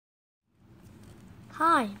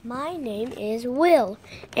Hi, my name is Will,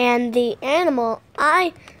 and the animal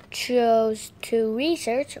I chose to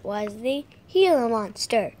research was the Gila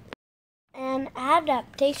monster. An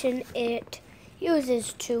adaptation it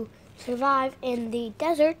uses to survive in the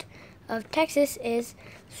desert of Texas is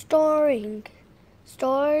storing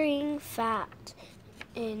fat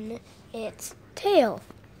in its tail.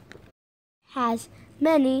 Has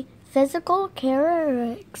many physical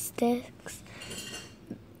characteristics.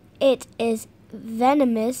 It is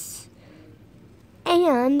venomous,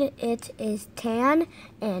 and it is tan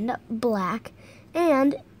and black,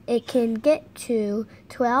 and it can get to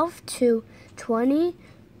 12 to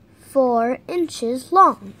 24 inches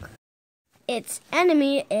long. Its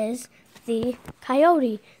enemy is the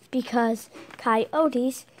coyote because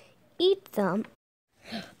coyotes eat them.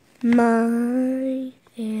 My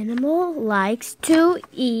animal likes to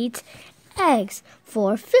eat eggs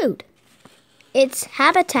for food. Its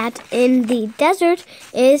habitat in the desert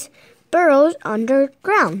is burrows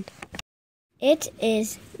underground. It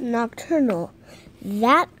is nocturnal.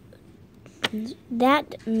 That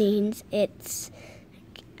means it's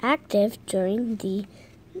active during the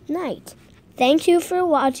night. Thank you for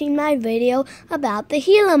watching my video about the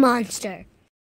Gila monster.